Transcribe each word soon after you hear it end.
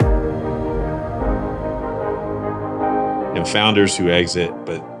And founders who exit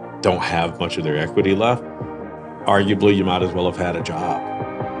but don't have much of their equity left, arguably you might as well have had a job.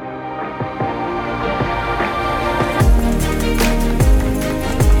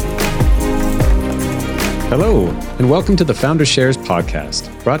 Hello, and welcome to the Founder Shares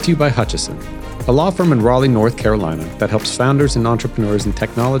podcast, brought to you by Hutchison, a law firm in Raleigh, North Carolina that helps founders and entrepreneurs in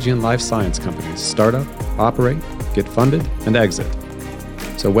technology and life science companies start up, operate, get funded, and exit.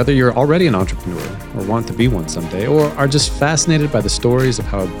 So whether you're already an entrepreneur or want to be one someday, or are just fascinated by the stories of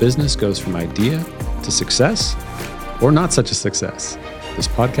how a business goes from idea to success, or not such a success, this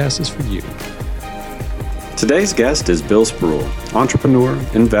podcast is for you. Today's guest is Bill Spruill, entrepreneur,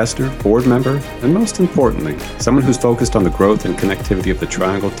 investor, board member, and most importantly, someone who's focused on the growth and connectivity of the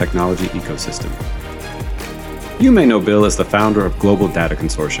Triangle technology ecosystem. You may know Bill as the founder of Global Data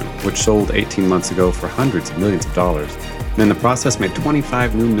Consortium, which sold 18 months ago for hundreds of millions of dollars, and in the process made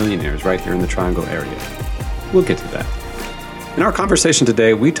 25 new millionaires right here in the Triangle area. We'll get to that. In our conversation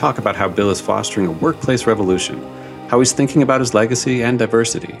today, we talk about how Bill is fostering a workplace revolution, how he's thinking about his legacy and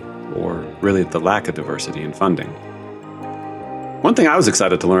diversity, or really the lack of diversity in funding. One thing I was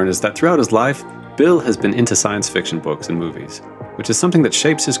excited to learn is that throughout his life, Bill has been into science fiction books and movies, which is something that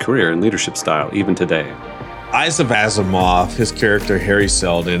shapes his career and leadership style even today. Eyes of Asimov, his character Harry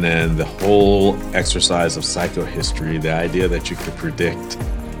Seldon, and the whole exercise of psychohistory, the idea that you could predict,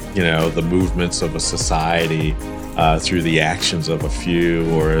 the movements of a society through the actions of a few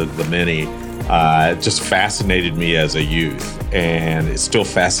or the many, just fascinated me as a youth, and it still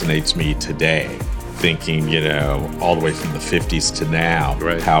fascinates me today, thinking, all the way from the 50s to now,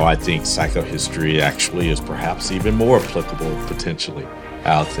 right, how I think psychohistory actually is perhaps even more applicable potentially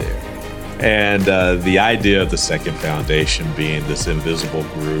out there. And the idea of the Second Foundation being this invisible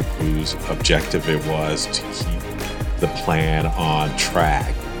group whose objective it was to keep the plan on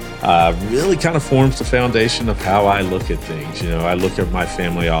track really kind of forms the foundation of how I look at things. I look at my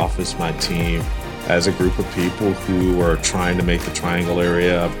family office, my team, as a group of people who are trying to make the Triangle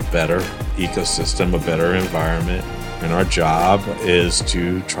area a better ecosystem, a better environment, and our job is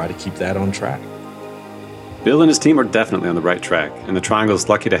to try to keep that on track. Bill and his team are definitely on the right track, and the Triangle is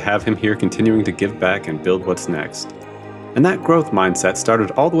lucky to have him here continuing to give back and build what's next. And that growth mindset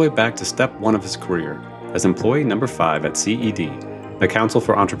started all the way back to step one of his career, as employee number 5 at CED, the Council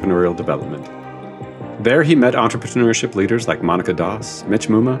for Entrepreneurial Development. There he met entrepreneurship leaders like Monica Doss, Mitch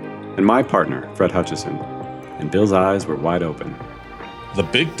Muma, and my partner, Fred Hutchison, and Bill's eyes were wide open. The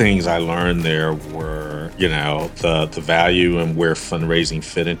big things I learned there were, the value and where fundraising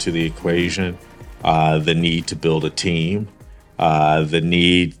fit into the equation, the need to build a team, the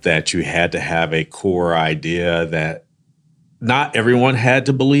need that you had to have a core idea that not everyone had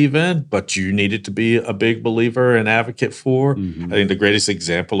to believe in, but you needed to be a big believer and advocate for. Mm-hmm. I think the greatest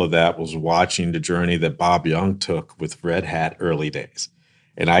example of that was watching the journey that Bob Young took with Red Hat early days.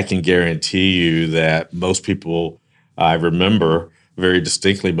 And I can guarantee you that most people, I remember very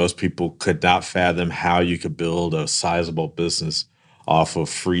distinctly, most people could not fathom how you could build a sizable business off of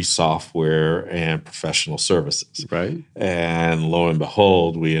free software and professional services. Right. And lo and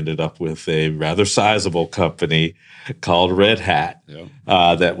behold, we ended up with a rather sizable company called Red Hat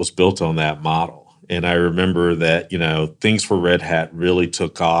that was built on that model. And I remember that, things for Red Hat really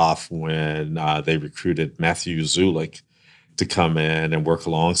took off when they recruited Matthew Zulik to come in and work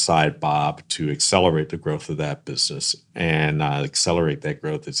alongside Bob to accelerate the growth of that business. And accelerate that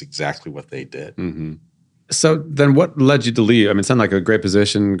growth is exactly what they did. Mm-hmm. So then what led you to leave? I mean, it sounded like a great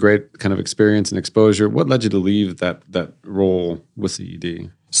position, great kind of experience and exposure. What led you to leave that role with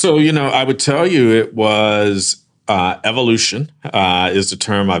CED? So, I would tell you it was evolution is the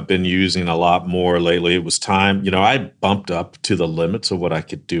term I've been using a lot more lately. It was time, I bumped up to the limits of what I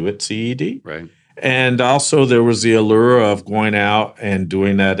could do at CED. Right. And also there was the allure of going out and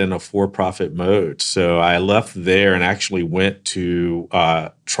doing that in a for-profit mode. So I left there and actually went to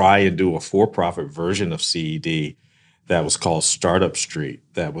try and do a for-profit version of CED that was called Startup Street,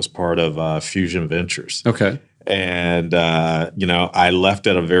 that was part of Fusion Ventures. Okay. And, I left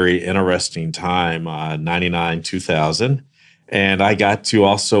at a very interesting time, 99, 2000. And I got to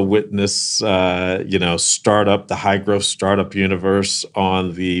also witness, startup, the high-growth startup universe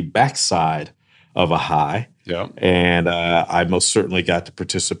on the backside of a high. Yeah. And I most certainly got to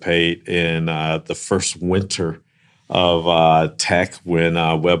participate in the first winter of tech when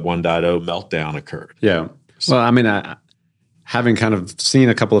Web 1.0 meltdown occurred. Yeah. Well, I mean, having kind of seen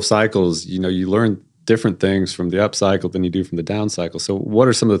a couple of cycles, you learn different things from the up cycle than you do from the down cycle. So what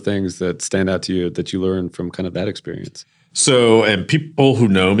are some of the things that stand out to you that you learned from kind of that experience? So, and people who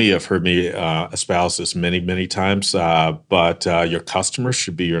know me have heard me espouse this many, many times. But your customers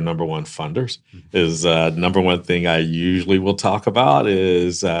should be your number one funders. Is number one thing I usually will talk about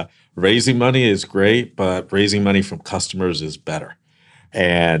is raising money is great, but raising money from customers is better.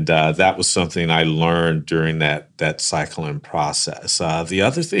 And that was something I learned during that cycling process. The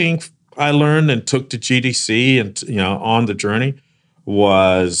other thing I learned and took to GDC and on the journey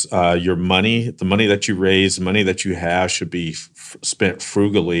was your money, the money that you raise, the money that you have should be spent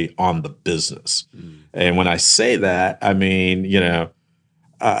frugally on the business. And when I say that, I mean,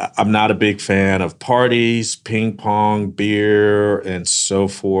 I'm not a big fan of parties, ping pong, beer, and so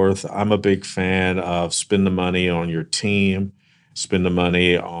forth. I'm a big fan of spend the money on your team, spend the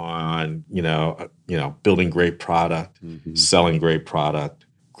money on, building great product, selling great product,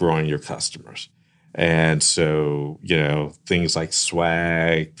 growing your customers. And so, things like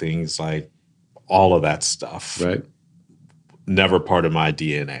swag, things like all of that stuff, Right. never part of my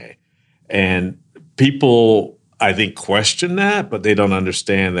DNA. And people, I think, question that, but they don't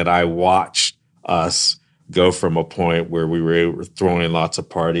understand that I watched us go from a point where we were throwing lots of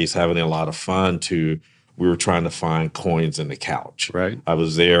parties, having a lot of fun, to we were trying to find coins in the couch. Right. I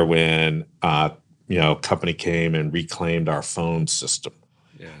was there when, company came and reclaimed our phone system.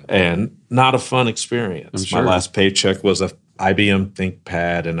 Yeah. And not a fun experience. Sure. My last paycheck was a IBM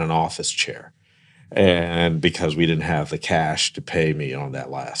ThinkPad and an office chair. And because we didn't have the cash to pay me on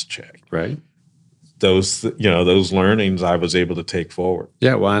that last check. Right. Those learnings I was able to take forward.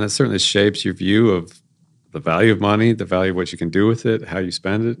 Yeah, well, and it certainly shapes your view of the value of money, the value of what you can do with it, how you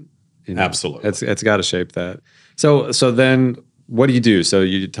spend it. Absolutely. It's got to shape that. So then what do you do? So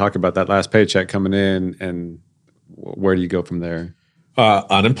you talk about that last paycheck coming in, and where do you go from there?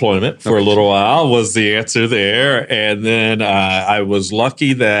 Unemployment for a little while was the answer there. And then I was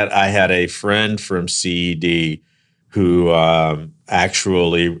lucky that I had a friend from CED who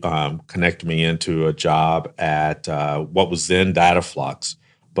actually connected me into a job at what was then Dataflux,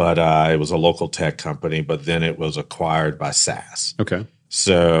 but it was a local tech company, but then it was acquired by SAS. Okay.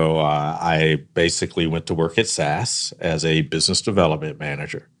 So I basically went to work at SAS as a business development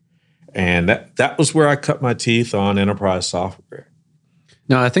manager. And that was where I cut my teeth on enterprise software.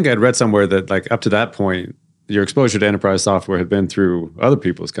 Now, I think I'd read somewhere that like up to that point, your exposure to enterprise software had been through other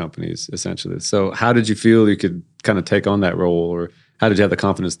people's companies, essentially. So how did you feel you could kind of take on that role, or how did you have the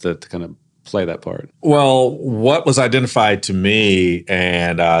confidence to kind of play that part? Well, what was identified to me,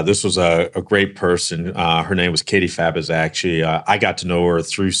 and this was a great person. Her name was Katie Fabizak. I got to know her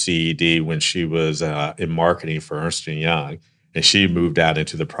through CED when she was in marketing for Ernst & Young, and she moved out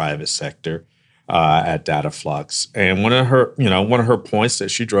into the private sector at Dataflux. And one of her points that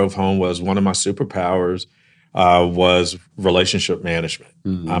she drove home was one of my superpowers was relationship management.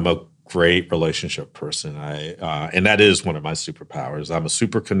 Mm-hmm. I'm a great relationship person. And that is one of my superpowers. I'm a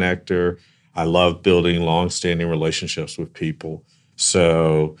super connector. I love building long-standing relationships with people.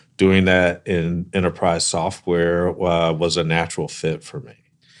 So doing that in enterprise software was a natural fit for me.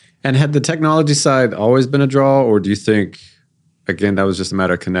 And had the technology side always been a draw, or do you think, again, that was just a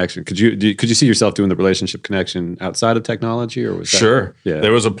matter of connection? Could you see yourself doing the relationship connection outside of technology, or was that? Sure. Yeah.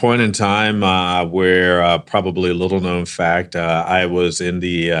 There was a point in time where probably a little known fact, I was in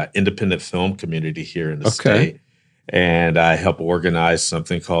the independent film community here in the state, and I helped organize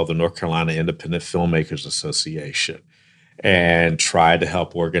something called the North Carolina Independent Filmmakers Association, and tried to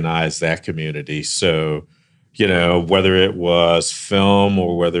help organize that community. So, whether it was film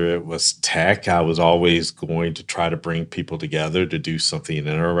or whether it was tech, I was always going to try to bring people together to do something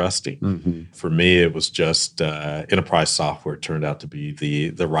interesting. Mm-hmm. For me, it was just enterprise software turned out to be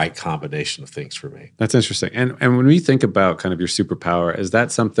the right combination of things for me. That's interesting. And when we think about kind of your superpower, is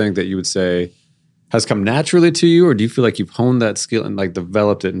that something that you would say has come naturally to you, or do you feel like you've honed that skill and like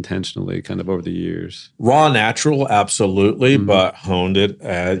developed it intentionally kind of over the years? Raw natural, absolutely, but honed it,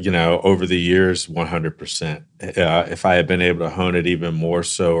 over the years, 100%. If I had been able to hone it even more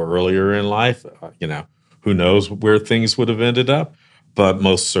so earlier in life, who knows where things would have ended up, but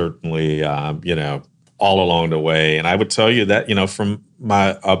most certainly, all along the way. And I would tell you that, from my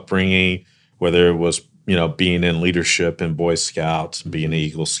upbringing, whether it was being in leadership in Boy Scouts, being an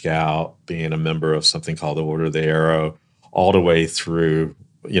Eagle Scout, being a member of something called the Order of the Arrow, all the way through,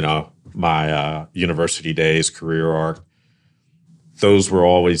 my university days, career arc. Those were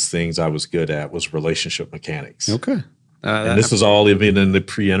always things I was good at, was relationship mechanics. Okay. And this was all even in the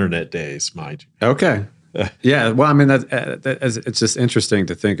pre-internet days, mind you. Okay. Yeah. Well, I mean, it's just interesting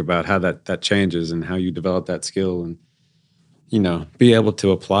to think about how that changes and how you develop that skill and, be able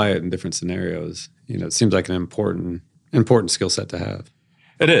to apply it in different scenarios. It seems like an important skill set to have.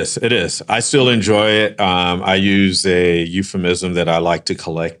 It is. It is. I still enjoy it. I use a euphemism that I like to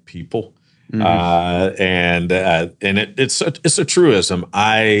collect people. It's a truism.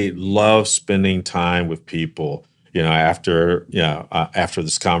 I love spending time with people. After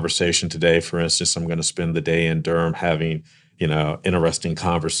this conversation today, for instance, I'm going to spend the day in Durham having interesting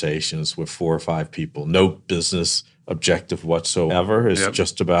conversations with 4 or 5 people. No business objective whatsoever. It's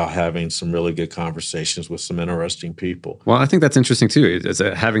just about having some really good conversations with some interesting people. Well, I think that's interesting too. Is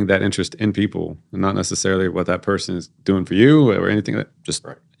having that interest in people, not necessarily what that person is doing for you or anything. Just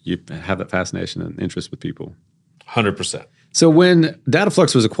you have that fascination and interest with people. 100%. So when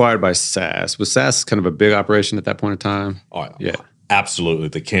Dataflux was acquired by SAS, was SAS kind of a big operation at that point in time? Oh, yeah, absolutely.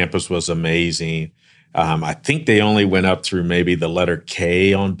 The campus was amazing. I think they only went up through maybe the letter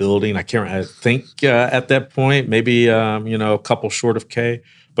K on building. I think at that point, maybe, a couple short of K,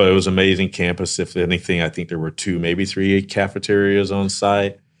 but it was an amazing campus. If anything, I think there were 2, maybe 3 cafeterias on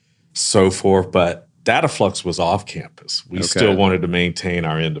site, so forth. But Dataflux was off campus. We still wanted to maintain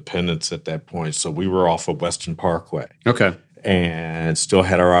our independence at that point. So we were off of Western Parkway. Okay. And still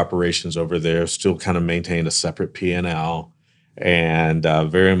had our operations over there, still kind of maintained a separate P&L. And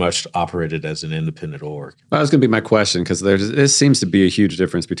very much operated as an independent org. Well, that was going to be my question, because there seems to be a huge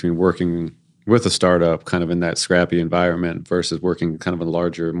difference between working with a startup kind of in that scrappy environment versus working kind of a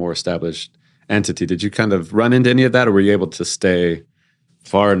larger, more established entity. Did you kind of run into any of that, or were you able to stay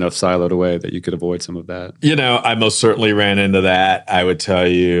far enough siloed away that you could avoid some of that? I most certainly ran into that. I would tell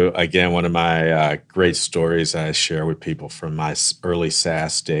you, again, one of my great stories I share with people from my early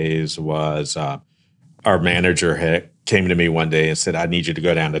SaaS days was our manager came to me one day and said, I need you to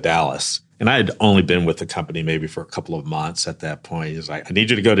go down to Dallas. And I had only been with the company maybe for a couple of months at that point. He's like, I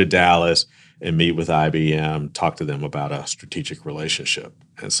need you to go to Dallas and meet with IBM, talk to them about a strategic relationship.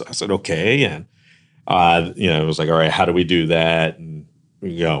 And so I said, okay. And, it was like, all right, how do we do that? And,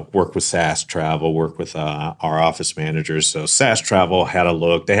 work with SAS Travel, work with our office managers. So SAS Travel had a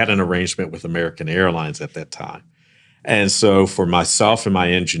look. They had an arrangement with American Airlines at that time. And so for myself and my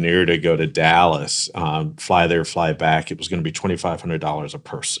engineer to go to Dallas, fly there, fly back, it was going to be $2,500 a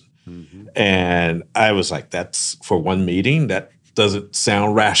person. Mm-hmm. And I was like, that's for one meeting? That doesn't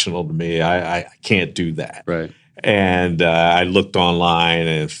sound rational to me. I can't do that. Right. And I looked online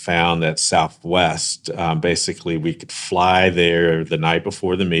and found that Southwest, basically we could fly there the night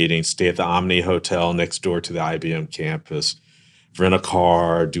before the meeting, stay at the Omni Hotel next door to the IBM campus, rent a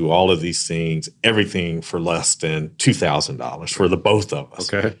car, do all of these things, everything for less than $2,000 for the both of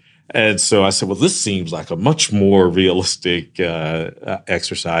us. Okay. And so I said, well, this seems like a much more realistic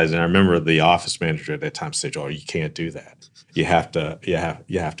exercise. And I remember the office manager at that time said, oh, you can't do that. You have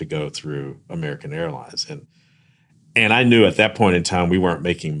to go through American Airlines. And I knew at that point in time we weren't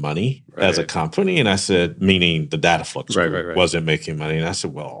making money as a company. And I said, meaning the Dataflux group wasn't making money. And I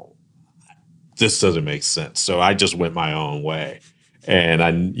said, well, this doesn't make sense. So I just went my own way. And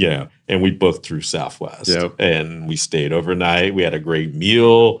and we booked through Southwest. Yep. And we stayed overnight. We had a great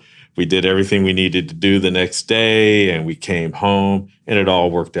meal. We did everything we needed to do the next day, and we came home, and it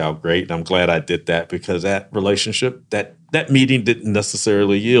all worked out great. And I'm glad I did that, because that relationship, that meeting didn't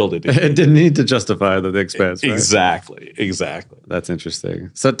necessarily yield it. It didn't need to justify the expense. Right? Exactly. That's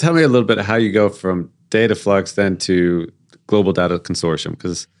interesting. So tell me a little bit how you go from Dataflux then to Global Data Consortium,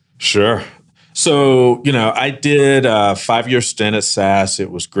 because sure. So, I did a 5-year stint at SAS.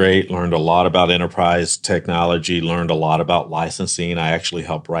 It was great. Learned a lot about enterprise technology, learned a lot about licensing. I actually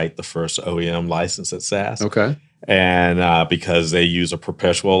helped write the first OEM license at SAS. Okay. And because they use a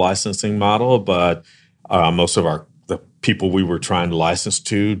perpetual licensing model, but most of the people we were trying to license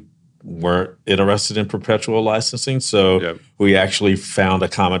to weren't interested in perpetual licensing. So we actually found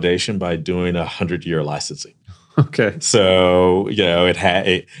accommodation by doing 100-year licensing. Okay. So,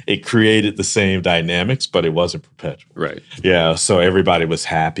 it created the same dynamics, but it wasn't perpetual. Right. Yeah. So everybody was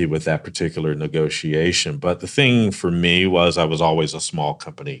happy with that particular negotiation. But the thing for me was I was always a small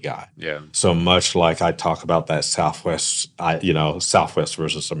company guy. Yeah. So much like I talk about that Southwest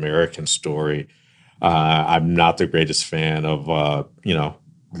versus American story, I'm not the greatest fan of,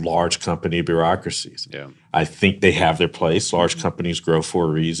 large company bureaucracies. Yeah. I think they have their place. Large companies grow for a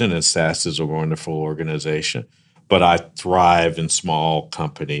reason, and SAS is a wonderful organization. But I thrive in small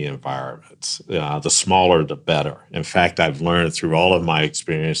company environments. The smaller, the better. In fact, I've learned through all of my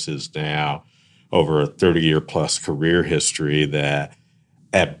experiences now, over a 30-year plus career history, that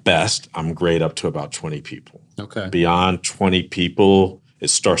at best, I'm great up to about 20 people. Okay. Beyond 20 people, it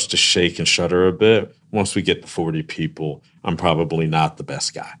starts to shake and shudder a bit. Once we get to 40 people, I'm probably not the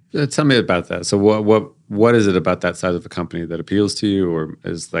best guy. Tell me about that. So what is it about that size of a company that appeals to you, or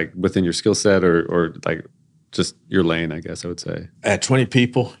is like within your skill set, or like just your lane, I guess I would say. At 20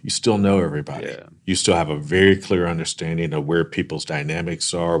 people, you still know everybody. Yeah. You still have a very clear understanding of where people's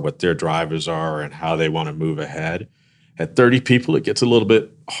dynamics are, what their drivers are, and how they want to move ahead. At 30 people, it gets a little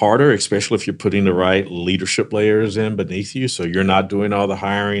bit harder, especially if you're putting the right leadership layers in beneath you. So you're not doing all the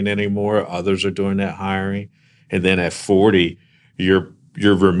hiring anymore. Others are doing that hiring. And then at 40, you're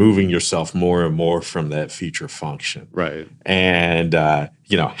removing yourself more and more from that feature function. Right. And,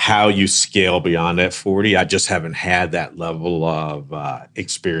 how you scale beyond that 40, I just haven't had that level of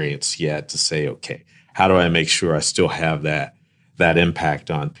experience yet to say, okay, how do I make sure I still have that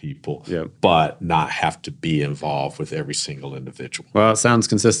impact on people, but not have to be involved with every single individual? Well, it sounds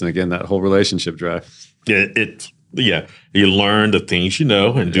consistent. Again, that whole relationship drive. You learn the things you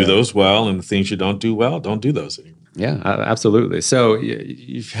know and do those well, and the things you don't do well, don't do those anymore. Yeah, absolutely. So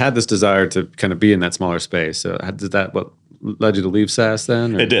you've had this desire to kind of be in that smaller space. So what led you to leave SaaS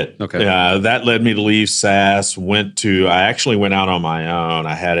then? It did. Okay. That led me to leave SaaS. I actually went out on my own.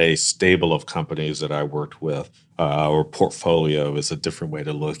 I had a stable of companies that I worked with, or portfolio is a different way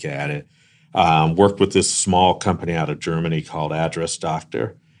to look at it. Worked with this small company out of Germany called Address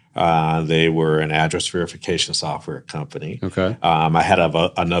Doctor. They were an address verification software company. Okay. I had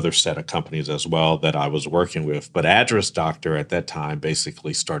another set of companies as well that I was working with, but Address Doctor at that time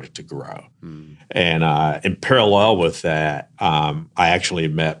basically started to grow. And in parallel with that, I actually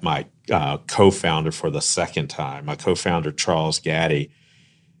met my co-founder for the second time. My co-founder, Charles Gaddy.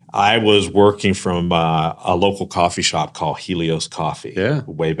 I was working from a local coffee shop called Helios Coffee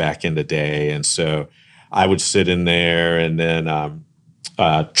way back in the day. And so I would sit in there, and then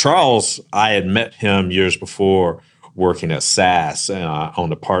Charles, I had met him years before working at SaaS on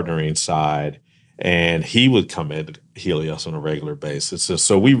the partnering side, and he would come in Helios on a regular basis.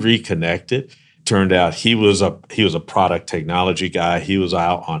 So we reconnected. Turned out he was a product technology guy. He was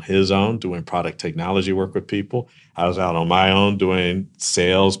out on his own doing product technology work with people. I was out on my own doing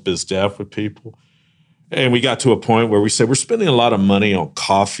sales, biz dev with people. And we got to a point where we said, we're spending a lot of money on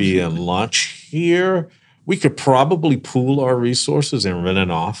coffee and lunch here. We could probably pool our resources and rent an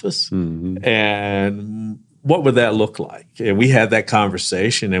office. Mm-hmm. And what would that look like? And we had that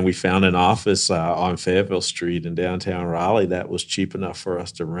conversation, and we found an office on Fayetteville Street in downtown Raleigh that was cheap enough for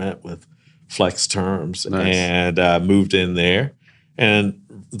us to rent with flex terms. Nice. And moved in there. And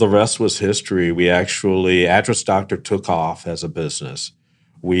the rest was history. We actually, Address Doctor took off as a business.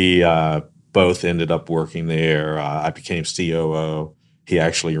 We both ended up working there. I became COO. He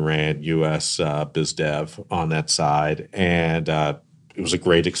actually ran U.S. biz dev on that side. And it was a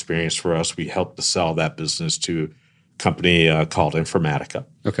great experience for us. We helped to sell that business to a company called Informatica,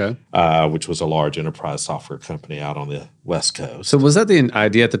 which was a large enterprise software company out on the West Coast. So was that the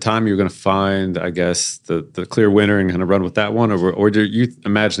idea at the time you were going to find, I guess, the clear winner and kind of run with that one? Or were you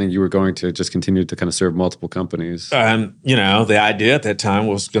imagining you were going to just continue to kind of serve multiple companies? The idea at that time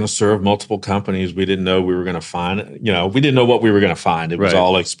was going to serve multiple companies. We didn't know we were going to find, we didn't know what we were going to find. It was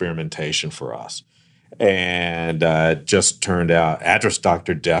all experimentation for us. And just turned out Address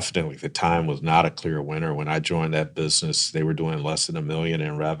Doctor definitely at the time was not a clear winner. When I joined that business, they were doing less than $1 million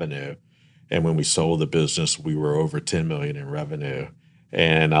in revenue. And when we sold the business, we were over $10 million in revenue.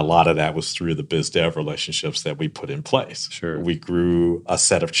 And a lot of that was through the biz dev relationships that we put in place. Sure. We grew a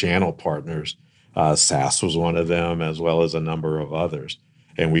set of channel partners. SaaS was one of them, as well as a number of others.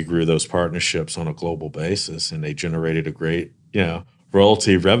 And we grew those partnerships on a global basis, and they generated a great,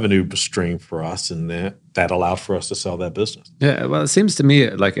 royalty revenue stream for us, and that allowed for us to sell that business. Yeah, well, it seems to me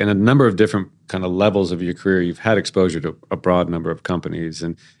like in a number of different kind of levels of your career, you've had exposure to a broad number of companies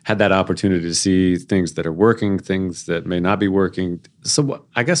and had that opportunity to see things that are working, things that may not be working. So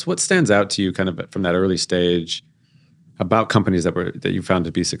I guess what stands out to you kind of from that early stage about companies that you found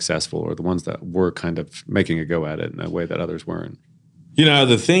to be successful, or the ones that were kind of making a go at it in a way that others weren't?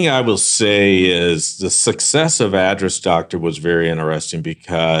 The thing I will say is the success of Address Doctor was very interesting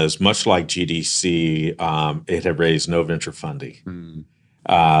because much like GDC, it had raised no venture funding.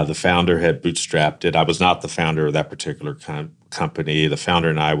 The founder had bootstrapped it. I was not the founder of that particular company. The founder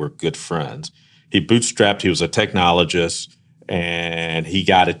and I were good friends. He bootstrapped. He was a technologist, and he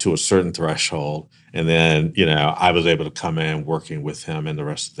got it to a certain threshold. And then, I was able to come in working with him and the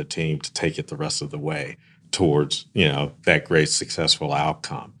rest of the team to take it the rest of the way towards, that great successful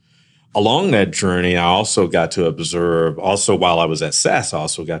outcome. Along that journey, I also got to observe, while I was at SaaS, I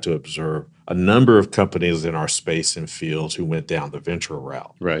also got to observe a number of companies in our space and fields who went down the venture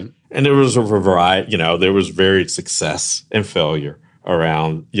route. Right. And there was a variety, there was varied success and failure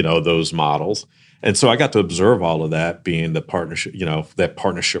around, those models. And so I got to observe all of that, being the partnership, that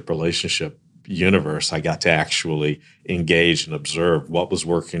partnership relationship universe. I got to actually engage and observe what was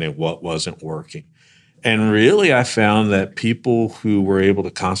working and what wasn't working. And really, I found that people who were able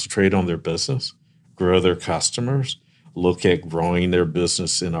to concentrate on their business, grow their customers, look at growing their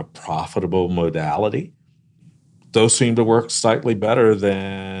business in a profitable modality, those seem to work slightly better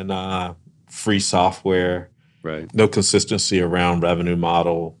than free software, Right. no consistency around revenue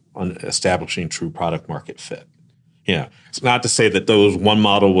model, on establishing true product market fit. It's not to say that those one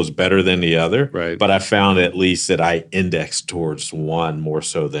model was better than the other, Right. but I found at least that I indexed towards one more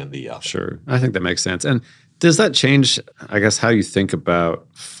so than the other. Sure. I think that makes sense. And does that change, I guess, how you think about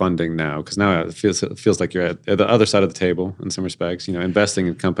funding now? Because now it feels like you're at the other side of the table in some respects, investing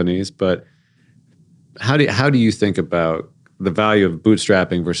in companies. But how do you think about the value of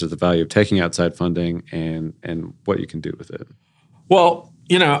bootstrapping versus the value of taking outside funding and what you can do with it? Well,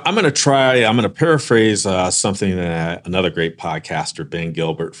 I'm going to paraphrase something that another great podcaster, Ben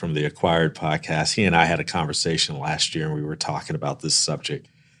Gilbert from the Acquired podcast, he and I had a conversation last year and we were talking about this subject.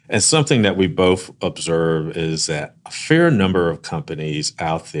 And something that we both observe is that a fair number of companies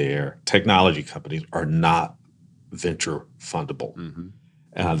out there, technology companies, are not venture fundable.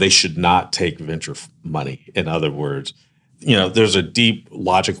 Mm-hmm. They should not take venture money. In other words, there's a deep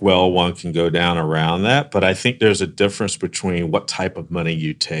logic well one can go down around that, but I think there's a difference between what type of money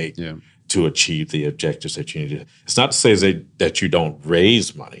you take to achieve the objectives that you need to. It's not to say that you don't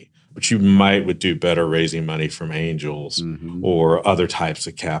raise money, but you would do better raising money from angels or other types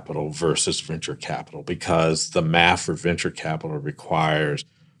of capital versus venture capital, because the math for venture capital requires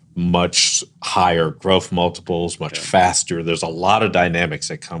much higher growth multiples, much faster. There's a lot of dynamics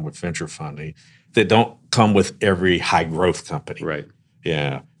that come with venture funding that don't come with every high growth company. Right.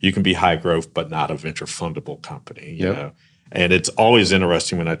 Yeah. You can be high growth, but not a venture fundable company, you know? And it's always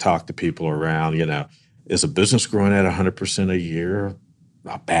interesting when I talk to people around, is a business growing at 100% a year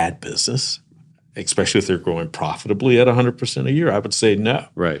a bad business, especially if they're growing profitably at 100% a year? I would say no.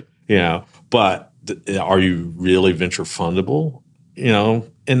 Right. But are you really venture fundable,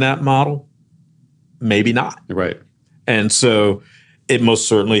 in that model? Maybe not. Right. And so it most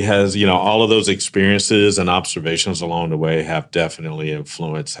certainly has, all of those experiences and observations along the way have definitely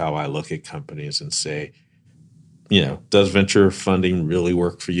influenced how I look at companies and say, does venture funding really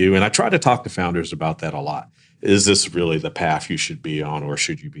work for you? And I try to talk to founders about that a lot. Is this really the path you should be on, or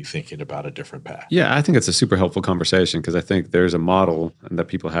should you be thinking about a different path? Yeah, I think it's a super helpful conversation, because I think there's a model that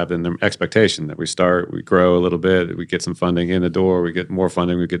people have in their expectation that we start, we grow a little bit, we get some funding in the door, we get more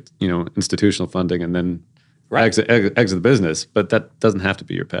funding, we get institutional funding, and then exit the business. But that doesn't have to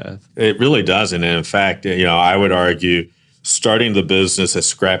be your path. It really doesn't. And in fact, I would argue starting the business as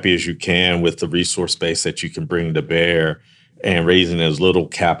scrappy as you can with the resource base that you can bring to bear, and raising as little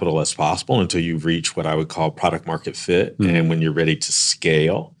capital as possible until you reach what I would call product market fit. Mm-hmm. And when you're ready to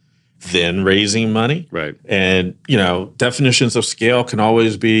scale, then raising money. Right. And, definitions of scale can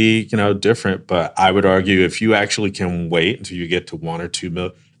always be, different. But I would argue if you actually can wait until you get to 1 or 2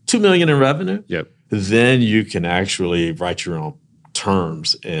 million in revenue, then you can actually write your own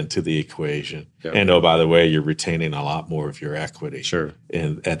terms into the equation. Yep. And by the way, you're retaining a lot more of your equity. Sure.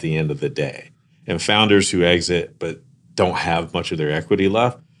 At the end of the day. And founders who exit but don't have much of their equity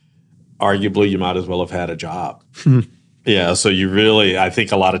left, arguably you might as well have had a job. Yeah, so I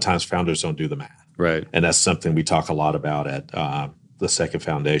think a lot of times founders don't do the math. Right. And that's something we talk a lot about at the second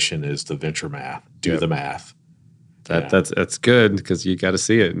foundation is the venture math. Do the math. That's good, because you got to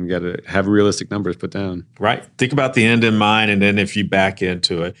see it and you got to have realistic numbers put down. Right. Think about the end in mind, and then if you back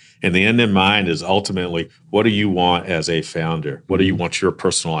into it, and the end in mind is ultimately, what do you want as a founder? What do you want your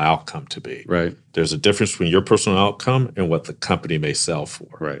personal outcome to be? Right. There's a difference between your personal outcome and what the company may sell for.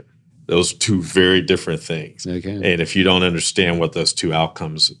 Right. Those two very different things. Okay. And if you don't understand what those two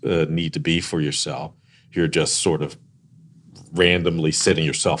outcomes need to be for yourself, you're just sort of randomly setting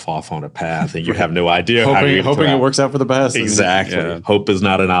yourself off on a path, and you have no idea hoping it works out for the best. Exactly. Hope is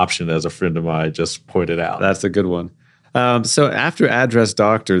not an option, as a friend of mine just pointed out. That's a good one. So after Address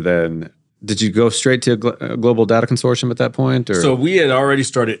Doctor, then did you go straight to a Global Data Consortium at that point? Or? So we had already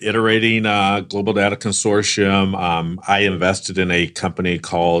started iterating Global Data Consortium. I invested in a company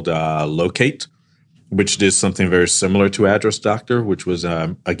called Locate, which did something very similar to Address Doctor, which was,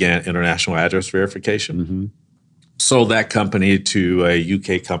 again, international address verification. Mm-hmm. Sold that company to a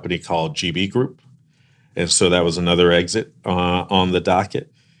UK company called GB Group. And so that was another exit on the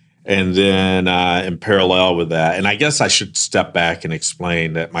docket. And then in parallel with that, and I guess I should step back and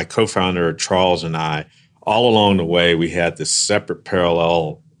explain that my co-founder, Charles, and I, all along the way, we had this separate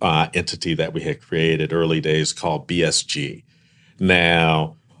parallel entity that we had created early days called BSG.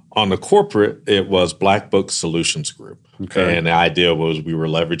 Now, On the corporate, it was Black Book Solutions Group. Okay. And the idea was we were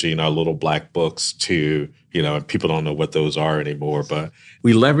leveraging our little black books to, and people don't know what those are anymore, but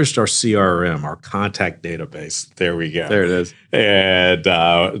we leveraged our CRM, our contact database. There we go. There it is. And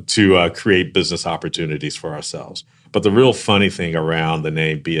to create business opportunities for ourselves. But the real funny thing around the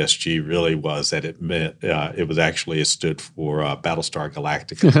name BSG really was that it meant it stood for Battlestar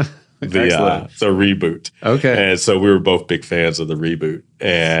Galactica. The reboot. Okay. And so we were both big fans of the reboot.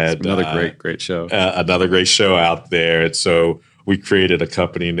 And another great show. Another great show out there. And so we created a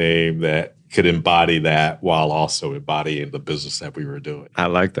company name that could embody that while also embodying the business that we were doing. I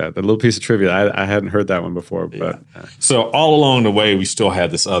like that. The little piece of trivia. I hadn't heard that one before. But So all along the way, we still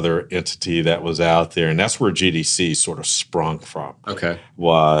had this other entity that was out there. And that's where GDC sort of sprung from. Okay.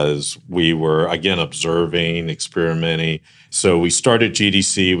 Was we were, again, observing, experimenting. So we started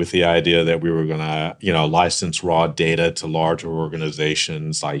GDC with the idea that we were going to, license raw data to larger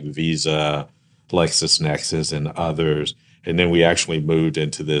organizations like Visa, LexisNexis, and others. And then we actually moved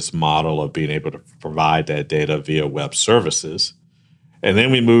into this model of being able to provide that data via web services. And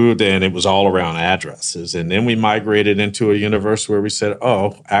then we moved and it was all around addresses. And then we migrated into a universe where we said,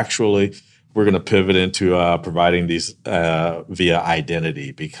 actually, we're going to pivot into providing these via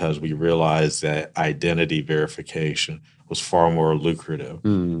identity, because we realized that identity verification was far more lucrative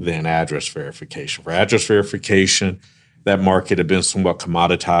than address verification. For address verification, that market had been somewhat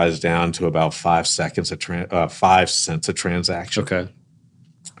commoditized down to about 5 cents a transaction. Okay.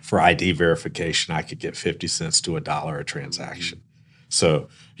 For ID verification, I could get 50 cents to $1 a transaction. So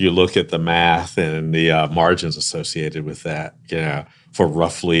you look at the math and the margins associated with that, for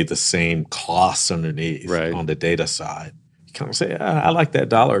roughly the same costs underneath on the data side. You kind of say, I like that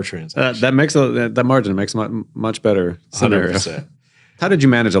 $1 transaction. That makes that margin makes a much better scenario. 100%. How did you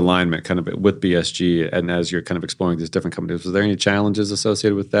manage alignment kind of with BSG, and as you're kind of exploring these different companies? Was there any challenges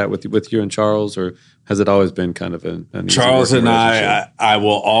associated with that with you and Charles, or has it always been kind of an easy Charles and relationship? I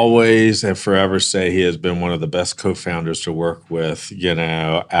will always and forever say he has been one of the best co-founders to work with,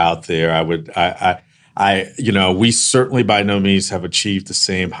 out there. We certainly by no means have achieved the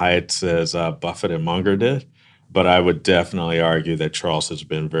same heights as Buffett and Munger did. But I would definitely argue that Charles has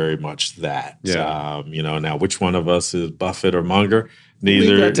been very much that. Yeah. Now which one of us is Buffett or Munger?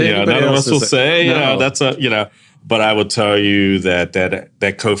 Neither. None of us will say. No. But I will tell you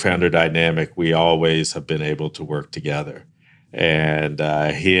that co-founder dynamic, we always have been able to work together. And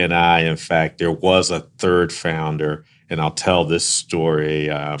he and I, in fact, there was a third founder, and I'll tell this story,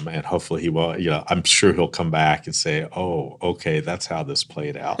 and hopefully he will. I'm sure he'll come back and say, "Oh, okay, that's how this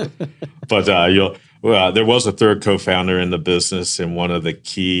played out." But there was a third co-founder in the business, and one of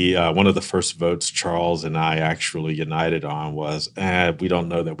the first votes Charles and I actually united on was, we don't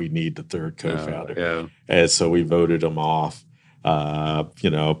know that we need the third co-founder, and so we voted him off,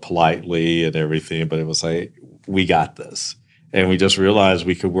 politely and everything. But it was like, we got this. And we just realized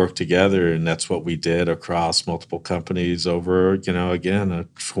we could work together, and that's what we did across multiple companies over, again, a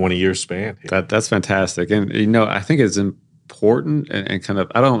 20-year span. That's fantastic. And, I think it's important and kind of,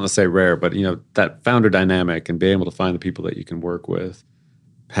 I don't want to say rare, but, that founder dynamic and being able to find the people that you can work with,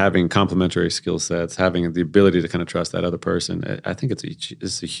 having complementary skill sets, having the ability to kind of trust that other person, I think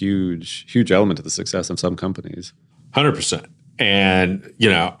it's a huge, huge element to the success of some companies. 100%. And,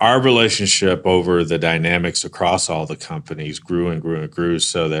 our relationship over the dynamics across all the companies grew and grew and grew,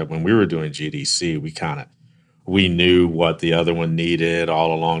 so that when we were doing GDC, we knew what the other one needed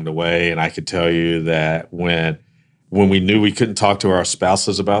all along the way. And I could tell you that when we knew we couldn't talk to our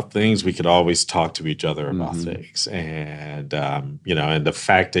spouses about things, we could always talk to each other about things. And, and the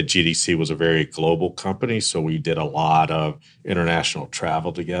fact that GDC was a very global company, so we did a lot of international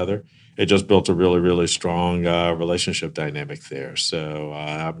travel together. It just built a really, really strong relationship dynamic there.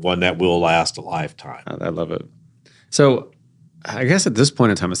 So one that will last a lifetime. I love it. So I guess at this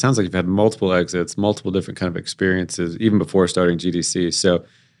point in time, it sounds like you've had multiple exits, multiple different kind of experiences, even before starting GDC. So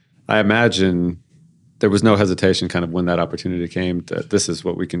I imagine there was no hesitation kind of when that opportunity came that this is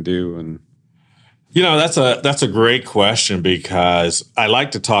what we can do. And that's a great question, because I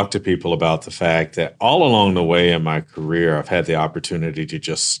like to talk to people about the fact that all along the way in my career, I've had the opportunity to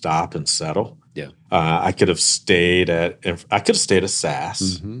just stop and settle. Yeah, I could have stayed at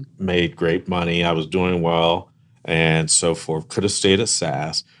SAS, made great money. I was doing well and so forth. Could have stayed at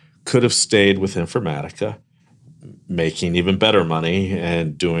SAS. Could have stayed with Informatica, making even better money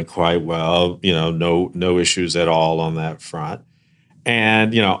and doing quite well. No issues at all on that front.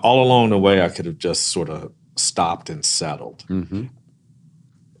 And, all along the way, I could have just sort of stopped and settled.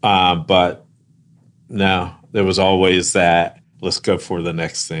 But no, there was always that let's go for the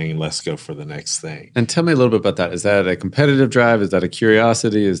next thing. Let's go for the next thing. And tell me a little bit about that. Is that a competitive drive? Is that a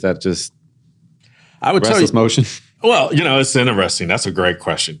curiosity? Is that just I would restless tell you, motion? well, it's interesting. That's a great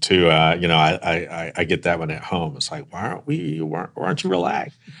question too. I get that one at home. It's like, why aren't you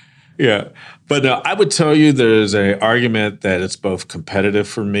relaxed? Yeah. But no, I would tell you there's an argument that it's both competitive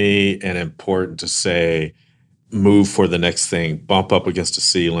for me and important to say, move for the next thing, bump up against the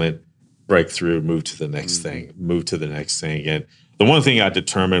ceiling, break through, move to the next thing, move to the next thing. And the one thing I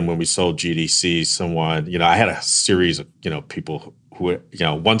determined when we sold GDC, I had a series of, people who,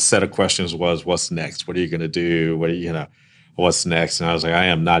 one set of questions was, what's next? What are you going to do? What's next? And I was like, I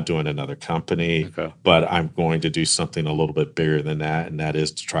am not doing another company, but I'm going to do something a little bit bigger than that. And that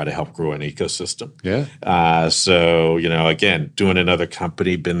is to try to help grow an ecosystem. Yeah. So, again, doing another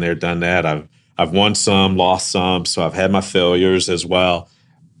company, been there, done that. I've won some, lost some. So I've had my failures as well.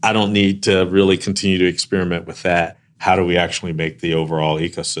 I don't need to really continue to experiment with that. How do we actually make the overall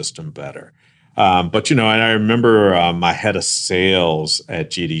ecosystem better? But, and I remember my head of sales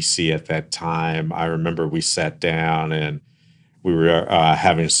at GDC at that time. I remember we sat down and we were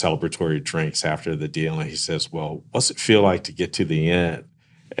having celebratory drinks after the deal. And he says, well, what's it feel like to get to the end?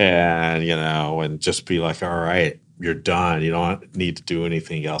 And, and just be like, all right, you're done. You don't need to do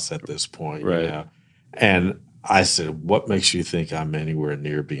anything else at this point. Right. And I said, what makes you think I'm anywhere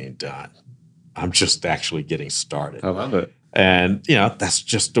near being done? I'm just actually getting started. I love it. And, that's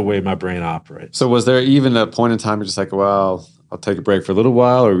just the way my brain operates. So was there even a point in time you're just like, well, I'll take a break for a little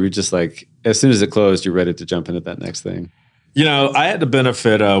while? Or were you just like, as soon as it closed, you're ready to jump into that next thing? I had the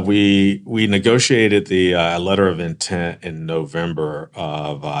benefit of we negotiated the letter of intent in November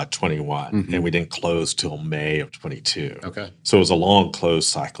of 21, and we didn't close till May of 22. Okay. So it was a long close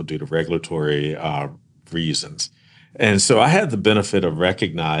cycle due to regulatory reasons. And so I had the benefit of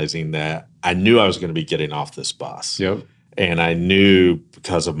recognizing that I knew I was going to be getting off this bus. Yep. And I knew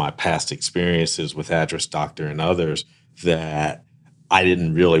because of my past experiences with Address Doctor and others that I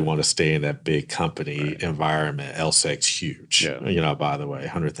didn't really want to stay in that big company environment. LSEG's huge, by the way,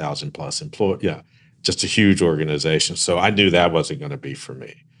 100,000 plus employees. Yeah, just a huge organization. So I knew that wasn't going to be for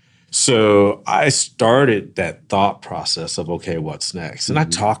me. So I started that thought process of, okay, what's next? And I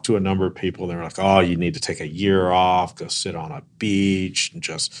talked to a number of people. They were like, oh, you need to take a year off, go sit on a beach and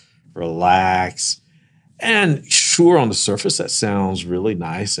just relax. And sure, on the surface, that sounds really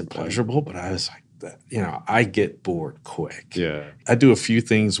nice and pleasurable, but I was like, I get bored quick. Yeah. I do a few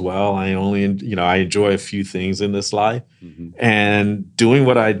things well. I enjoy a few things in this life. And doing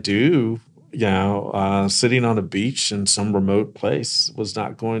what I do, sitting on a beach in some remote place was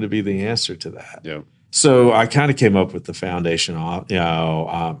not going to be the answer to that. Yeah. So I kind of came up with the foundation,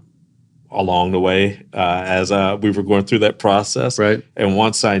 along the way as we were going through that process. Right. And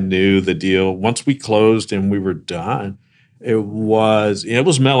once I knew the deal, once we closed and we were done, it was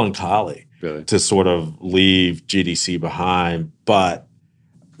melancholy. Really? To sort of leave GDC behind. But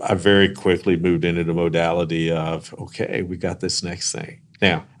I very quickly moved into the modality of, okay, we got this next thing.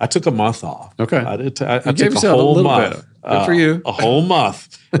 Now, I took a month off. Okay. I took a whole month. Good for you. A whole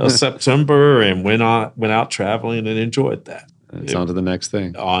month of September and went out traveling and enjoyed that. It's on to the next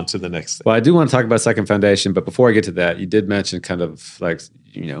thing. On to the next thing. Well, I do want to talk about Second Foundation, but before I get to that, you did mention kind of like,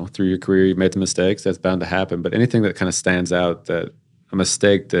 through your career, you made the mistakes. That's bound to happen. But anything that kind of stands out, that a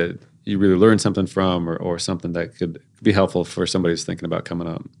mistake that you really learned something from or something that could be helpful for somebody who's thinking about coming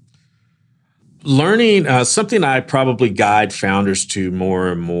up? Learning, something I probably guide founders to more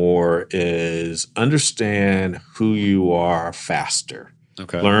and more is understand who you are faster.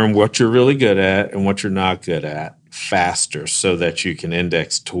 Okay. Learn what you're really good at and what you're not good at faster so that you can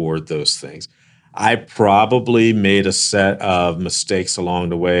index toward those things. I probably made a set of mistakes along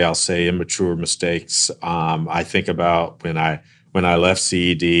the way. I'll say immature mistakes. I think about when I left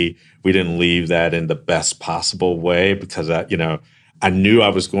CED, we didn't leave that in the best possible way because I knew I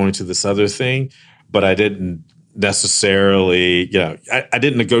was going to this other thing, but I didn't necessarily, I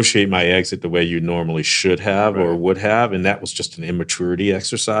didn't negotiate my exit the way you normally should have or would have. And that was just an immaturity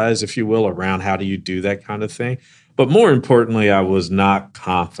exercise, if you will, around how do you do that kind of thing. But more importantly, I was not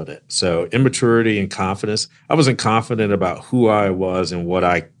confident. So immaturity and confidence, I wasn't confident about who I was and what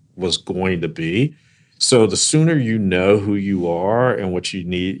I was going to be. So the sooner you know who you are and what you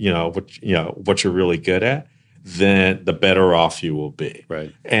need, what you're really good at, then the better off you will be.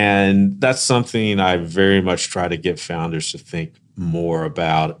 Right. And that's something I very much try to get founders to think more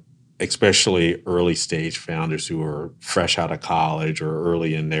about, especially early stage founders who are fresh out of college or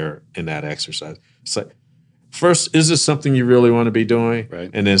early in that exercise. It's like, first, is this something you really want to be doing? Right.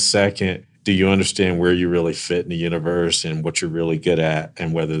 And then second, Do you understand where you really fit in the universe and what you're really good at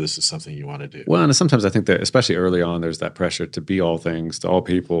and whether this is something you want to do? Well, and sometimes I think that, especially early on, there's that pressure to be all things to all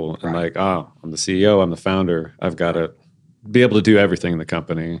people. And Right. like, oh, I'm the CEO, I'm the founder. I've got to be able to do everything in the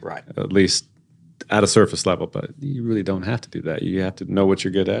company, Right. at least at a surface level. But you really don't have to do that. You have to know what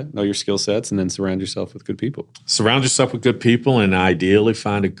you're good at, know your skill sets, and then surround yourself with good people. Surround yourself with good people and ideally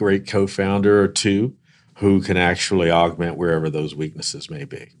find a great co-founder or two who can actually augment wherever those weaknesses may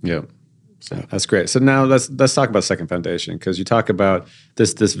be. Yeah. So that's great. So now let's talk about Second Foundation, because you talk about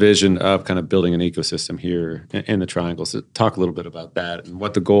this vision of kind of building an ecosystem here in the Triangle. So talk a little bit about that and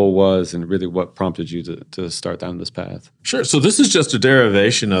what the goal was and really what prompted you to start down this path. Sure. So this is just a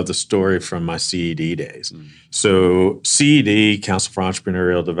derivation of the story from my CED days. So CED, Council for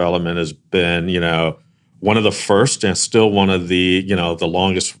Entrepreneurial Development, has been, one of the first and still one of the, the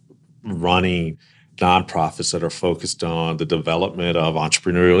longest running nonprofits that are focused on the development of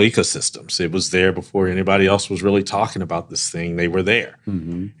entrepreneurial ecosystems. It was there before anybody else was really talking about this thing. They were there.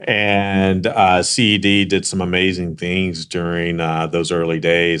 And CED did some amazing things during those early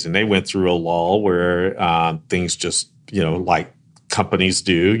days. And they went through a lull where things just, like companies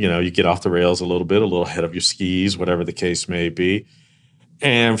do, you get off the rails a little ahead of your skis, whatever the case may be.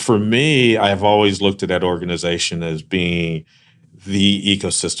 And for me, I've always looked at that organization as being the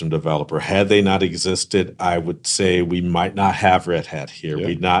ecosystem developer. Had they not existed, I would say we might not have Red Hat here. Yeah.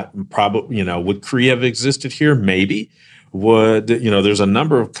 We'd not probably, would Cree have existed here? Maybe. Would, there's a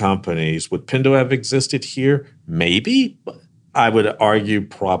number of companies. Would Pindo have existed here? Maybe. But I would argue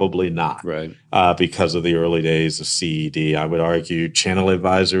probably not. Right. Because of the early days of CED. I would argue Channel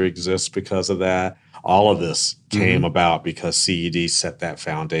Advisor exists because of that. All of this came about because CED set that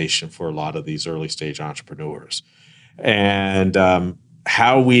foundation for a lot of these early stage entrepreneurs. And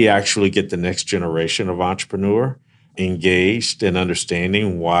how we actually get the next generation of entrepreneur engaged and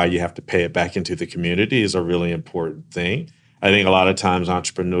understanding why you have to pay it back into the community is a really important thing. I think a lot of times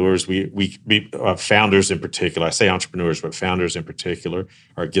entrepreneurs, we founders in particular, I say entrepreneurs, but founders in particular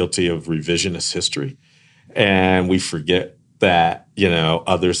are guilty of revisionist history. And we forget that,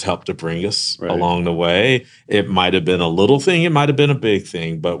 others helped to bring us along the way. It might have been a little thing, it might have been a big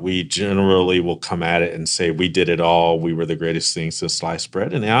thing, but we generally will come at it and say we did it all. We were the greatest thing since sliced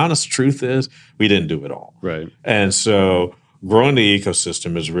bread. And the honest truth is we didn't do it all. Right. And so growing the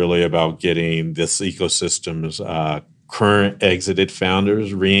ecosystem is really about getting this ecosystem's current exited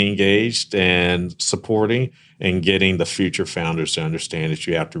founders re-engaged and supporting, and getting the future founders to understand that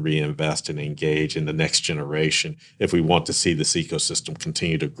you have to reinvest and engage in the next generation if we want to see this ecosystem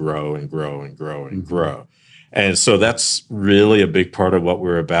continue to grow and grow and grow and grow. And so that's really a big part of what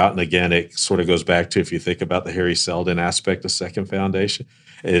we're about. And again, it sort of goes back to, if you think about the Harry Seldon aspect of Second Foundation,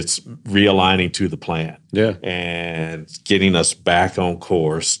 it's realigning to the plan. Yeah. And getting us back on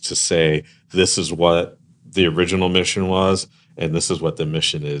course to say, this is what the original mission was, and this is what the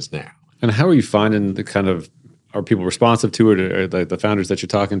mission is now. And how are you finding are people responsive to it? Are the founders that you're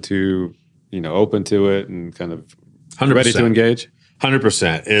talking to, open to it and kind of 100%. Ready to engage?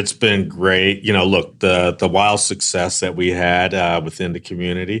 100%. It's been great. Look, the wild success that we had within the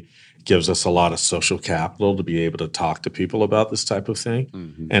community gives us a lot of social capital to be able to talk to people about this type of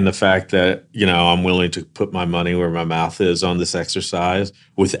thing. And the fact that, I'm willing to put my money where my mouth is on this exercise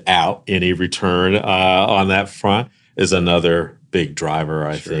without any return on that front is another big driver,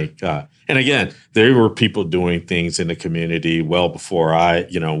 I think. And again, there were people doing things in the community well before I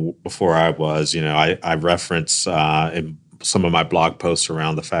was. I reference in some of my blog posts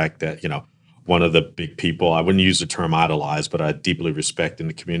around the fact that, one of the big people, I wouldn't use the term idolize, but I deeply respect in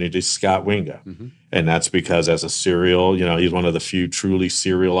the community, is Scott Wingo. And that's because as a serial, he's one of the few truly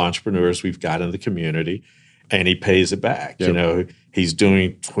serial entrepreneurs we've got in the community, and he pays it back. Yep. He's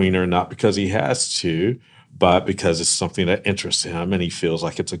doing Tweener not because he has to, but because it's something that interests him and he feels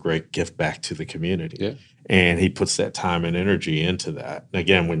like it's a great gift back to the community. Yeah. And he puts that time and energy into that. And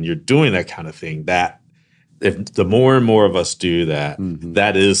again, when you're doing that kind of thing, if the more and more of us do that,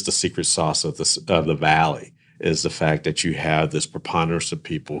 that is the secret sauce of the Valley, is the fact that you have this preponderance of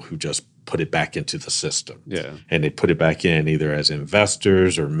people who just put it back into the system. Yeah. And they put it back in either as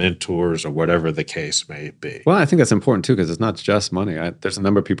investors or mentors or whatever the case may be. Well, I think that's important too, because it's not just money. There's a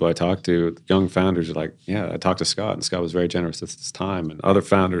number of people I talk to, young founders are like, I talked to Scott, and Scott was very generous with his time, and other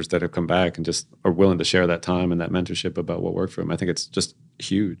founders that have come back and just are willing to share that time and that mentorship about what worked for them. I think it's just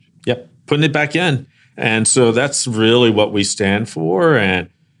huge. Yep. Putting it back in. And so that's really what we stand for. And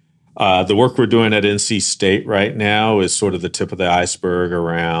the work we're doing at NC State right now is sort of the tip of the iceberg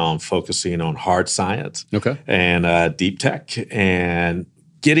around focusing on hard science and deep tech, and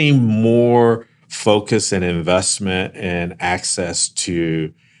getting more focus and investment and access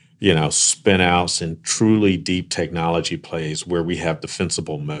to spin outs and truly deep technology plays where we have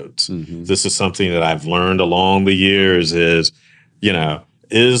defensible moats. This is something that I've learned along the years is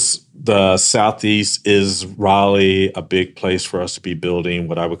the Southeast, is Raleigh a big place for us to be building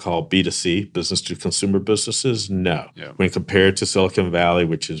what I would call B2C, business to consumer businesses? No. Yeah. When compared to Silicon Valley,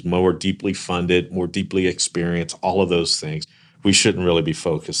 which is more deeply funded, more deeply experienced, all of those things, we shouldn't really be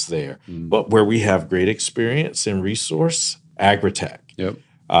focused there. But where we have great experience and resource, agritech, Yep.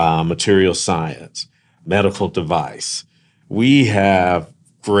 Material science, medical device, we have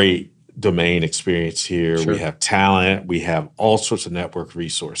great domain experience here. Sure. We have talent. We have all sorts of network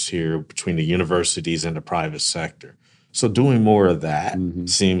resource here between the universities and the private sector. So doing more of that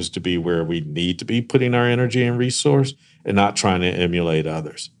seems to be where we need to be putting our energy and resource, and not trying to emulate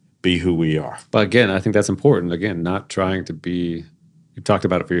others. Be who we are. But again, I think that's important. Again, not trying to be, you've talked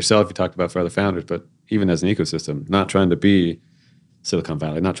about it for yourself, you talked about it for other founders, but even as an ecosystem, not trying to be Silicon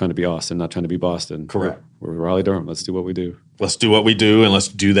Valley, not trying to be Austin, not trying to be Boston. Correct. We're Raleigh-Durham. Let's do what we do. Let's do what we do, and let's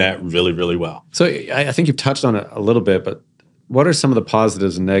do that really, really well. So I think you've touched on it a little bit, but what are some of the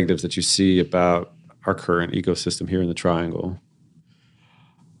positives and negatives that you see about our current ecosystem here in the Triangle?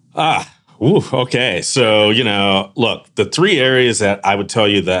 Okay. So, look, the three areas that I would tell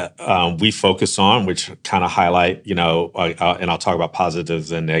you that we focus on, which kind of highlight, and I'll talk about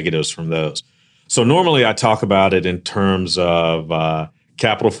positives and negatives from those. So normally I talk about it in terms of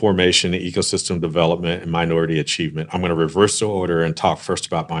capital formation, ecosystem development, and minority achievement. I'm going to reverse the order and talk first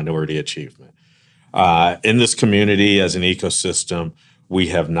about minority achievement. In this community as an ecosystem, we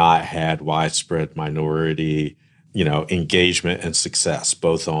have not had widespread minority engagement and success,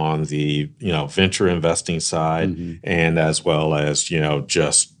 both on the, venture investing side and as well as,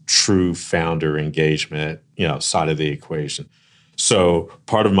 just true founder engagement, side of the equation. So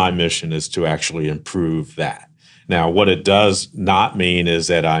part of my mission is to actually improve that. Now, what it does not mean is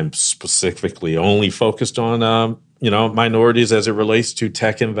that I'm specifically only focused on, minorities as it relates to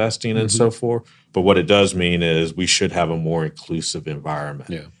tech investing and so forth. But what it does mean is we should have a more inclusive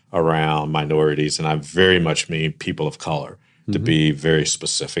environment around minorities. And I very much mean people of color, to be very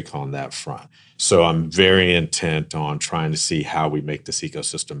specific on that front. So I'm very intent on trying to see how we make this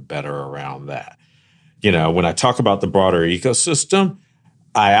ecosystem better around that. When I talk about the broader ecosystem,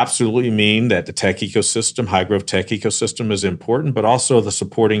 I absolutely mean that the tech ecosystem, high growth tech ecosystem is important, but also the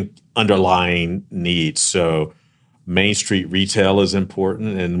supporting underlying needs. So Main Street retail is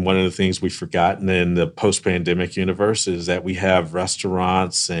important. And one of the things we've forgotten in the post-pandemic universe is that we have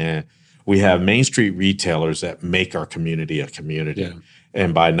restaurants and we have Main Street retailers that make our community a community. Yeah.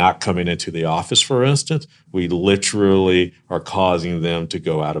 And by not coming into the office, for instance, we literally are causing them to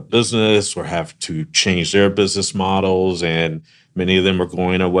go out of business or have to change their business models. And many of them are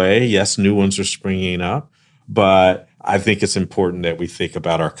going away. Yes, new ones are springing up. But I think it's important that we think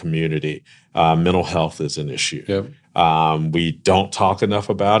about our community. Mental health is an issue. Yep. We don't talk enough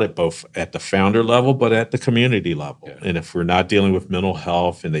about it, both at the founder level, but at the community level. Yeah. And if we're not dealing with mental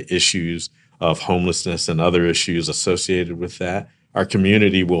health and the issues of homelessness and other issues associated with that, our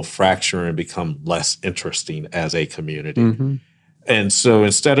community will fracture and become less interesting as a community. And so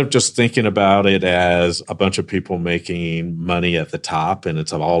instead of just thinking about it as a bunch of people making money at the top, and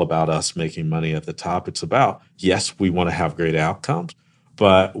it's all about us making money at the top, it's about, yes, we want to have great outcomes,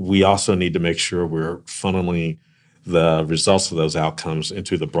 but we also need to make sure we're funneling the results of those outcomes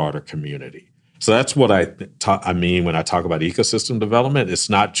into the broader community. So that's what I mean when I talk about ecosystem development. It's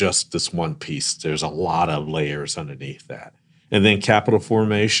not just this one piece. There's a lot of layers underneath that. And then capital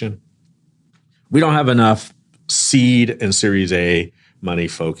formation. We don't have enough seed and Series A money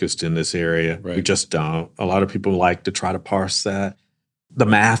focused in this area. Right. We just don't. A lot of people like to try to parse that. The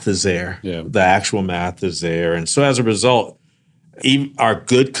math is there. Yeah. The actual math is there. And so as a result, our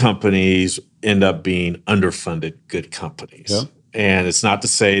good companies end up being underfunded good companies. Yeah. And it's not to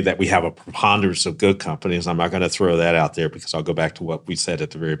say that we have a preponderance of good companies. I'm not going to throw that out there because I'll go back to what we said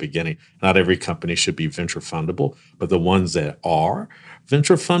at the very beginning. Not every company should be venture fundable, but the ones that are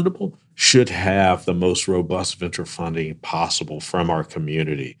venture fundable should have the most robust venture funding possible from our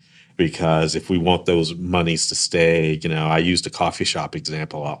community. Because if we want those monies to stay, I use the coffee shop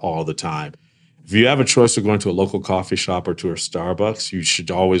example all the time. If you have a choice of going to a local coffee shop or to a Starbucks, you should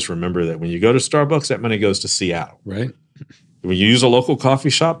always remember that when you go to Starbucks, that money goes to Seattle. Right. When you use a local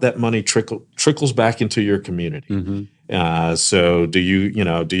coffee shop, that money trickles back into your community. So do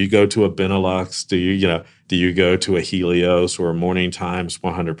you go to a Benelux? Do you go to a Helios or a Morning Times?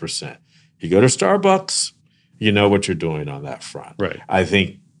 100%. You go to Starbucks, you know what you're doing on that front. Right. I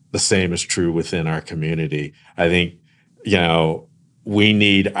think the same is true within our community. I think, we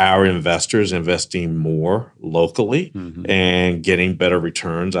need our investors investing more locally and getting better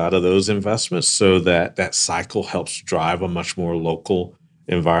returns out of those investments so that that cycle helps drive a much more local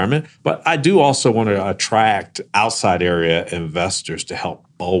environment. But I do also want to attract outside area investors to help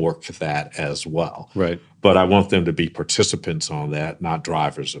bulwark that as well. Right. But I want them to be participants on that, not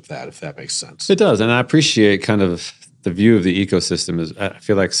drivers of that, if that makes sense. It does. And I appreciate kind of the view of the ecosystem. Is I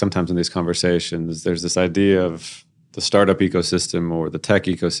feel like sometimes in these conversations, there's this idea of the startup ecosystem or the tech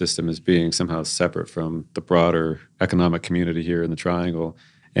ecosystem as being somehow separate from the broader economic community here in the Triangle.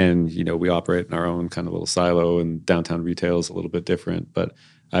 And, we operate in our own kind of little silo, and downtown retail is a little bit different. But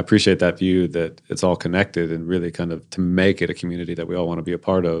I appreciate that view that it's all connected, and really kind of to make it a community that we all want to be a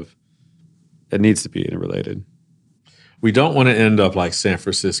part of, it needs to be interrelated. We don't want to end up like San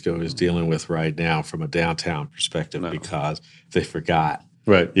Francisco is dealing with right now from a downtown perspective because they forgot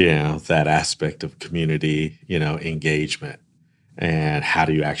that aspect of community, engagement, and how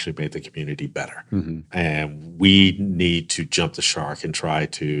do you actually make the community better? And we need to jump the shark and try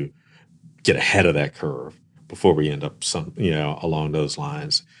to get ahead of that curve before we end up along those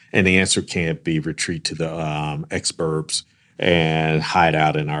lines. And the answer can't be retreat to the exurbs and hide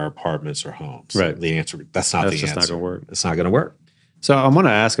out in our apartments or homes. Right. The answer, that's not the answer. It's just not going to work. It's not going to work. So I want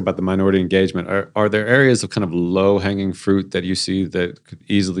to ask about the minority engagement. Are there areas of kind of low-hanging fruit that you see that could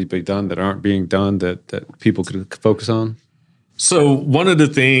easily be done, that aren't being done, that people could focus on? So one of the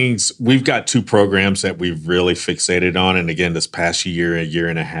things, we've got 2 programs that we've really fixated on. And again, this past year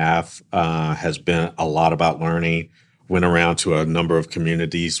and a half has been a lot about learning. Went around to a number of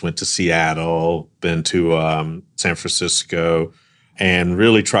communities, went to Seattle, been to San Francisco, and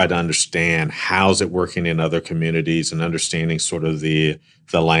really tried to understand how's it working in other communities and understanding sort of the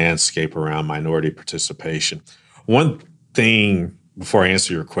landscape around minority participation. One thing, before I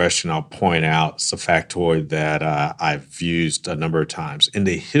answer your question, I'll point out it's a factoid that I've used a number of times. In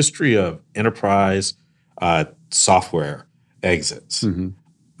the history of enterprise software exits,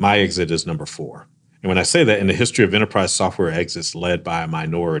 my exit is number 4. And when I say that, in the history of enterprise software exits led by a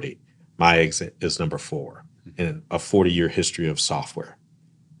minority, my exit is number 4 in a 40-year history of software.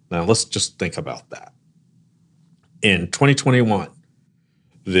 Now, let's just think about that. In 2021,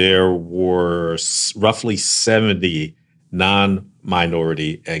 there were roughly 70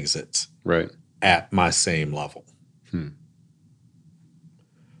 non-minority exits at my same level.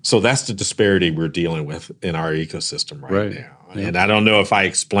 So that's the disparity we're dealing with in our ecosystem right now. And I don't know if I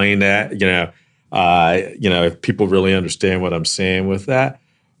explained that, if people really understand what I'm saying with that.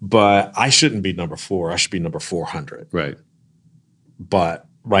 But I shouldn't be number 4. I should be number 400. Right. But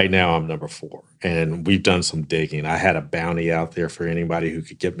right now I'm number 4. And we've done some digging. I had a bounty out there for anybody who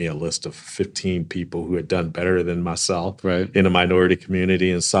could get me a list of 15 people who had done better than myself in a minority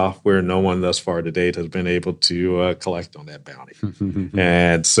community in software. No one thus far to date has been able to collect on that bounty.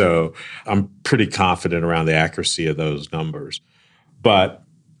 And so I'm pretty confident around the accuracy of those numbers. But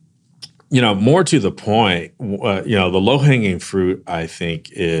more to the point, the low-hanging fruit, I think,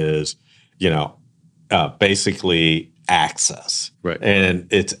 is, basically access. Right. And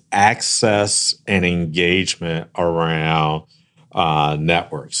it's access and engagement around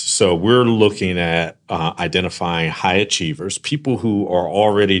networks. So we're looking at identifying high achievers, people who are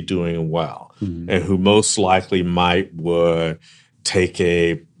already doing well and who most likely would take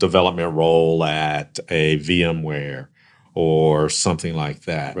a development role at a VMware or something like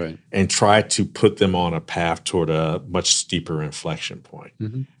that, and try to put them on a path toward a much steeper inflection point.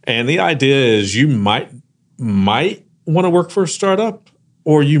 And the idea is you might want to work for a startup,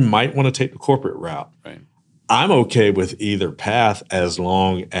 or you might want to take the corporate route. I'm okay with either path, as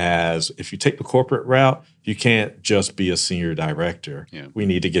long as if you take the corporate route, you can't just be a senior director. We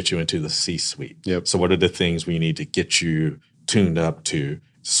need to get you into the C-suite. So what are the things we need to get you tuned up to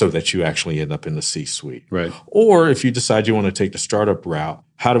so that you actually end up in the C-suite? Or if you decide you want to take the startup route,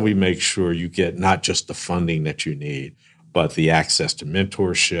 how do we make sure you get not just the funding that you need, but the access to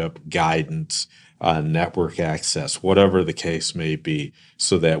mentorship, guidance, network access, whatever the case may be,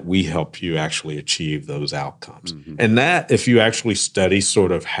 so that we help you actually achieve those outcomes. And that, if you actually study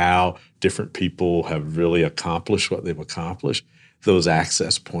sort of how different people have really accomplished what they've accomplished, those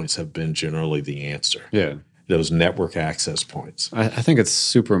access points have been generally the answer. Those network access points. I think it's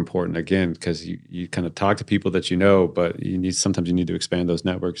super important, again, because you kind of talk to people that you know, but sometimes you need to expand those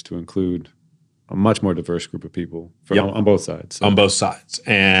networks to include a much more diverse group of people on both sides. On both sides.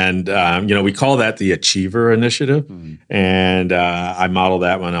 And, we call that the Achiever Initiative. And I model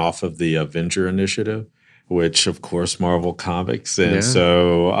that one off of the Avenger Initiative. which of course Marvel Comics, and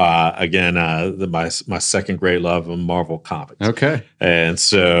so again, my second great love of Marvel Comics. Okay, and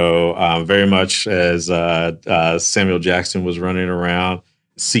so very much as Samuel Jackson was running around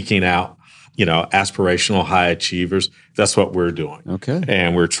seeking out, aspirational high achievers. That's what we're doing. Okay,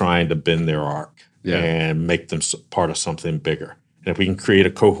 and we're trying to bend their arc and make them part of something bigger. And if we can create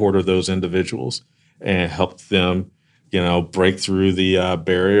a cohort of those individuals and help them, break through the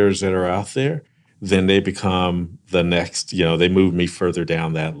barriers that are out there, then they become the next, they move me further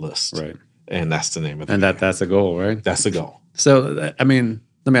down that list. Right. And that's the name of it. And that's the goal, right? That's the goal. So, let me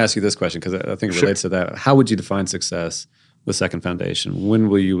ask you this question, because I think it relates to that. How would you define success with Second Foundation? When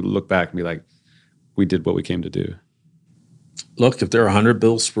will you look back and be like, we did what we came to do? Look, if there are 100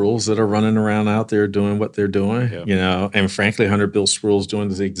 Bill Spruills that are running around out there doing what they're doing, and frankly, 100 Bill Spruills doing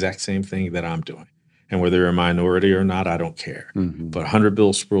the exact same thing that I'm doing. And whether you're a minority or not, I don't care. Mm-hmm. But 100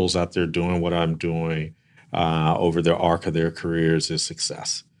 Bill Spruills out there doing what I'm doing over the arc of their careers is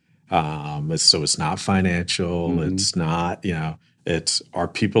success. So it's not financial. Mm-hmm. It's not, it's our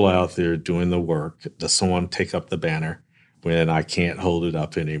people out there doing the work. Does someone take up the banner when I can't hold it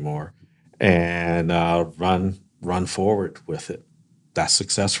up anymore and run forward with it? That's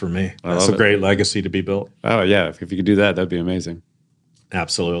success for me. That's a great legacy to be built. Oh, yeah. If you could do that, that'd be amazing.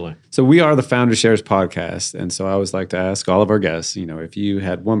 Absolutely. So we are the Founder Shares podcast. And so I always like to ask all of our guests, if you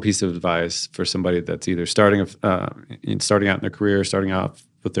had one piece of advice for somebody that's either starting out in their career, starting out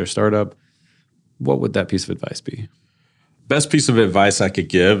with their startup, what would that piece of advice be? Best piece of advice I could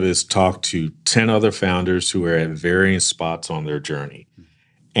give is talk to 10 other founders who are at varying spots on their journey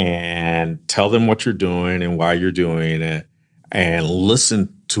and tell them what you're doing and why you're doing it, and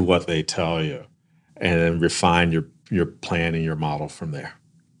listen to what they tell you and then refine your plan and your model from there.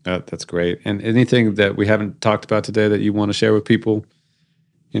 That's great. And anything that we haven't talked about today that you want to share with people?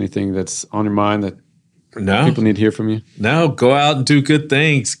 Anything that's on your mind that people need to hear from you? No, go out and do good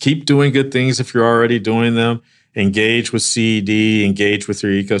things. Keep doing good things if you're already doing them. Engage with CED, engage with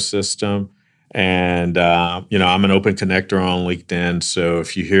your ecosystem. And, I'm an open connector on LinkedIn. So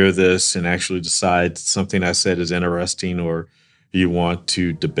if you hear this and actually decide something I said is interesting, or you want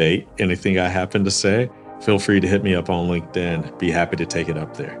to debate anything I happen to say, feel free to hit me up on LinkedIn. Be happy to take it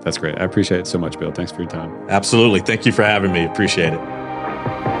up there. That's great. I appreciate it so much, Bill. Thanks for your time. Absolutely. Thank you for having me. Appreciate it.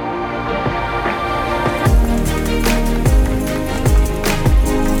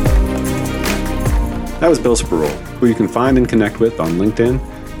 That was Bill Spruill, who you can find and connect with on LinkedIn,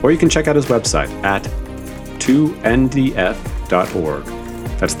 or you can check out his website at 2ndf.org.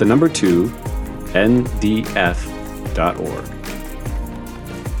 That's the number 2ndf.org.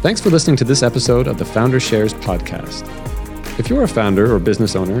 Thanks for listening to this episode of the Founder Shares podcast. If you're a founder or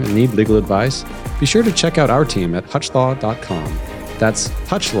business owner and need legal advice, be sure to check out our team at hutchlaw.com. That's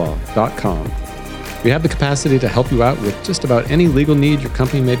hutchlaw.com. We have the capacity to help you out with just about any legal need your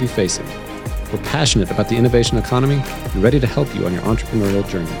company may be facing. We're passionate about the innovation economy and ready to help you on your entrepreneurial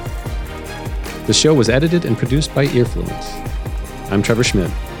journey. The show was edited and produced by Earfluence. I'm Trevor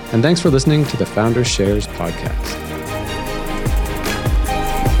Schmidt, and thanks for listening to the Founder Shares podcast.